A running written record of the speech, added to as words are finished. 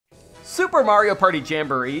Super Mario Party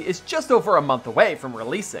Jamboree is just over a month away from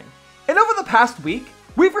releasing. And over the past week,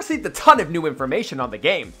 we've received a ton of new information on the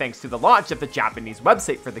game thanks to the launch of the Japanese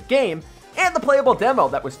website for the game and the playable demo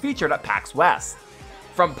that was featured at PAX West.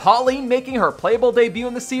 From Pauline making her playable debut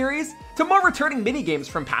in the series, to more returning minigames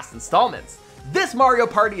from past installments, this Mario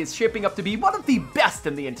Party is shaping up to be one of the best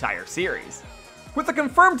in the entire series. With a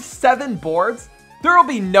confirmed 7 boards, there will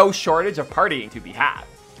be no shortage of partying to be had.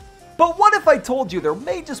 But what if I told you there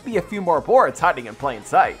may just be a few more boards hiding in plain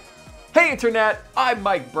sight? Hey internet, I'm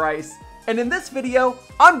Bryse, and in this video,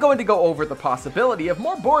 I'm going to go over the possibility of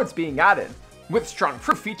more boards being added, with strong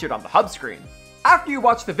proof featured on the hub screen. After you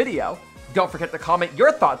watch the video, don't forget to comment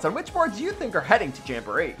your thoughts on which boards you think are heading to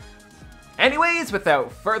Jamboree. Anyways,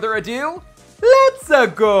 without further ado, let's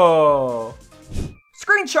go!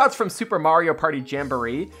 Screenshots from Super Mario Party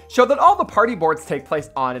Jamboree show that all the party boards take place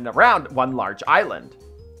on and around one large island.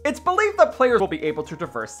 It's believed that players will be able to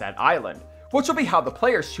traverse said island, which will be how the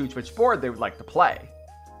players choose which board they would like to play.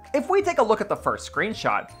 If we take a look at the first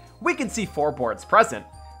screenshot, we can see 4 boards present,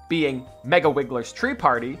 being Mega Wiggler's Tree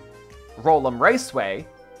Party, Roll'em Raceway,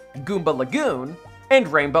 Goomba Lagoon,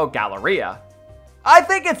 and Rainbow Galleria. I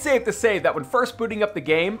think it's safe to say that when first booting up the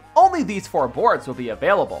game, only these 4 boards will be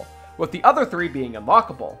available, with the other 3 being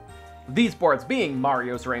unlockable. These boards being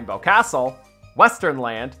Mario's Rainbow Castle, Western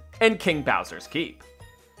Land, and King Bowser's Keep.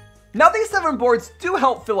 Now these 7 boards do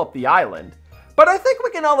help fill up the island, but I think we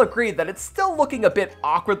can all agree that it's still looking a bit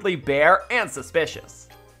awkwardly bare and suspicious.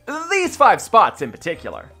 These 5 spots in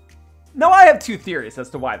particular. Now I have 2 theories as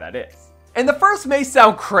to why that is. And the first may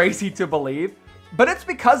sound crazy to believe, but it's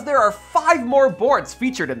because there are 5 more boards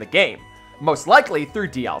featured in the game, most likely through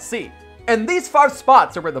DLC. And these 5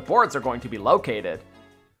 spots are where the boards are going to be located.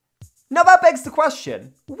 Now that begs the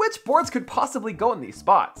question, which boards could possibly go in these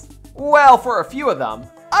spots? Well, for a few of them,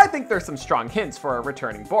 I think there's some strong hints for a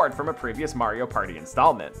returning board from a previous Mario Party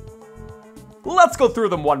installment. Let's go through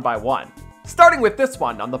them one by one, starting with this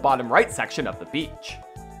one on the bottom right section of the beach.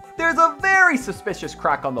 There's a very suspicious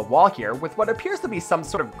crack on the wall here with what appears to be some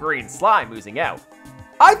sort of green slime oozing out.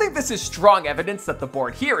 I think this is strong evidence that the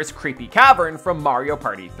board here is Creepy Cavern from Mario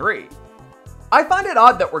Party 3. I find it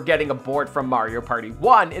odd that we're getting a board from Mario Party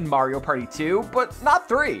 1 in Mario Party 2, but not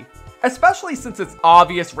 3. Especially since it's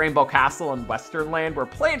obvious Rainbow Castle and Western Land were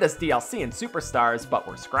planned as DLC in Superstars but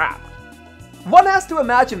were scrapped. One has to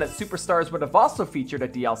imagine that Superstars would have also featured a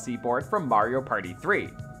DLC board from Mario Party 3.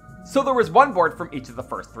 So there was 1 board from each of the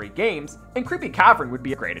first 3 games, and Creepy Cavern would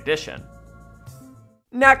be a great addition.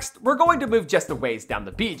 Next, we're going to move just a ways down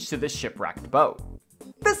the beach to this shipwrecked boat.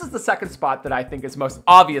 This is the second spot that I think is most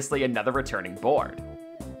obviously another returning board.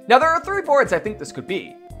 Now there are 3 boards I think this could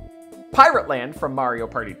be. Pirate Land from Mario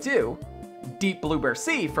Party 2, Deep Blueberry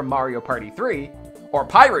Sea from Mario Party 3, or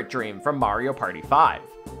Pirate Dream from Mario Party 5.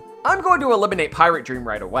 I'm going to eliminate Pirate Dream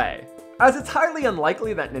right away, as it's highly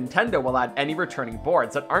unlikely that Nintendo will add any returning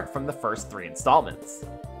boards that aren't from the first 3 installments.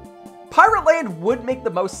 Pirate Land would make the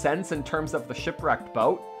most sense in terms of the shipwrecked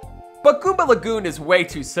boat, but Goomba Lagoon is way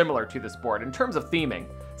too similar to this board in terms of theming,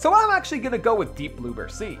 so I'm actually going to go with Deep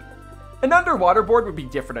Blueberry Sea. An underwater board would be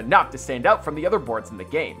different enough to stand out from the other boards in the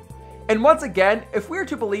game. And once again, if we are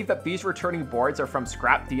to believe that these returning boards are from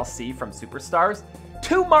scrap DLC from Superstars,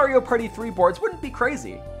 2 Mario Party 3 boards wouldn't be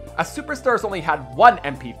crazy, as Superstars only had 1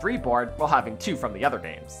 MP3 board while having 2 from the other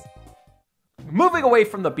games. Moving away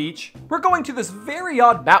from the beach, we're going to this very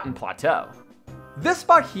odd mountain plateau. This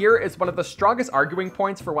spot here is one of the strongest arguing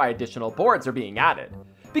points for why additional boards are being added.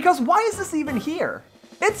 Because why is this even here?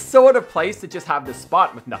 It's so out of place to just have this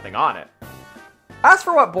spot with nothing on it. As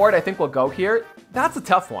for what board I think will go here, that's a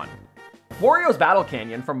tough one. Wario's Battle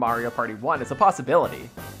Canyon from Mario Party 1 is a possibility,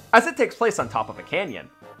 as it takes place on top of a canyon.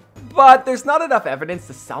 But there's not enough evidence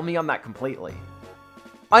to sell me on that completely.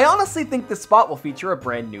 I honestly think this spot will feature a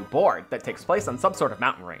brand new board that takes place on some sort of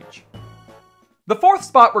mountain range. The 4th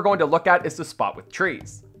spot we're going to look at is the spot with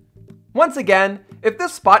trees. Once again, if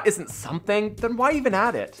this spot isn't something, then why even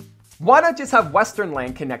add it? Why not just have Western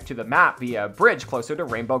Land connect to the map via a bridge closer to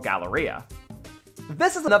Rainbow Galleria?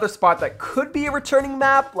 This is another spot that could be a returning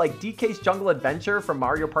map, like DK's Jungle Adventure from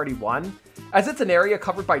Mario Party 1, as it's an area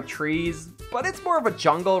covered by trees, but it's more of a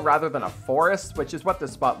jungle rather than a forest, which is what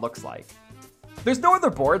this spot looks like. There's no other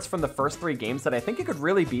boards from the first 3 games that I think it could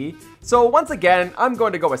really be, so once again, I'm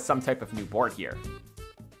going to go with some type of new board here.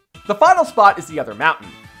 The final spot is the other mountain,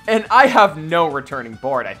 and I have no returning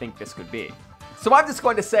board I think this could be. So I'm just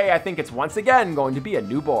going to say I think it's once again going to be a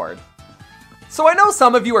new board. So I know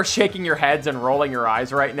some of you are shaking your heads and rolling your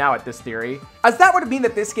eyes right now at this theory, as that would mean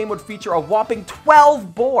that this game would feature a whopping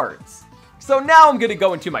 12 boards. So now I'm going to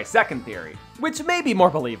go into my second theory, which may be more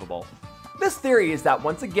believable. This theory is that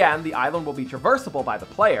once again, the island will be traversable by the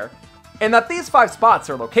player, and that these 5 spots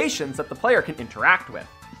are locations that the player can interact with,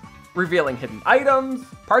 revealing hidden items,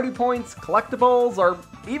 party points, collectibles, or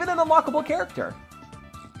even an unlockable character.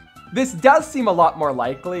 This does seem a lot more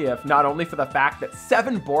likely, if not only for the fact that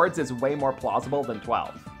 7 boards is way more plausible than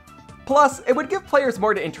 12. Plus, it would give players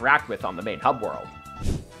more to interact with on the main hub world.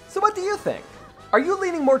 So what do you think? Are you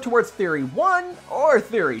leaning more towards Theory 1 or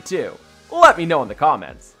Theory 2? Let me know in the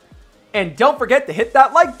comments. And don't forget to hit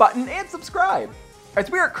that like button and subscribe,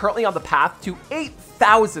 as we are currently on the path to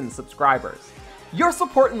 8,000 subscribers. Your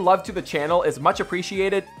support and love to the channel is much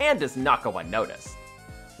appreciated and does not go unnoticed.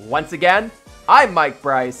 Once again, I'm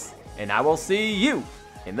Bryse, and I will see you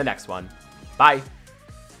in the next one. Bye.